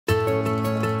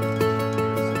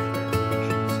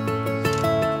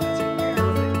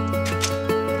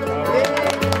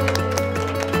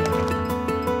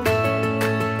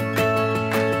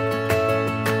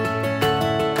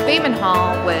Bateman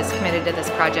Hall was committed to this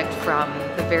project from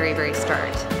the very, very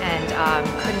start, and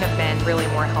couldn't have been really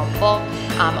more helpful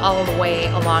all the way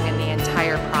along in the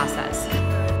entire process.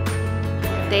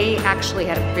 They actually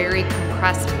had a very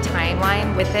compressed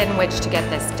timeline within which to get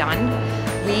this done.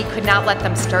 We could not let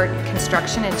them start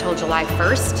construction until July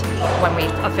 1st, when we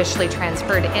officially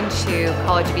transferred into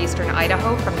College of Eastern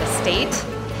Idaho from the state.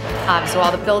 So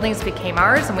all the buildings became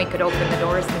ours, and we could open the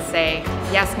doors and say,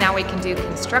 yes, now we can do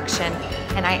construction.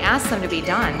 And I asked them to be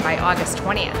done by August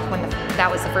 20th, when that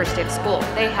was the first day of school.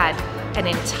 They had an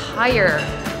entire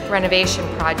renovation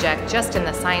project just in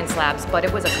the science labs, but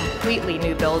it was a completely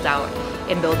new build out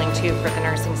in Building 2 for the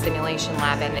nursing simulation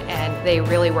lab, and they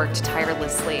really worked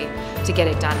tirelessly to get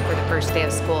it done for the first day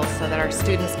of school so that our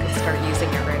students could start using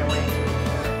it right away.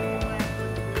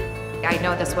 I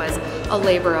know this was a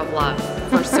labor of love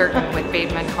for certain with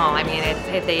Bateman Hall. I mean,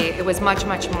 it was much,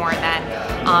 much more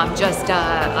than just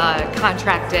a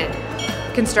contracted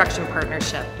construction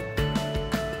partnership.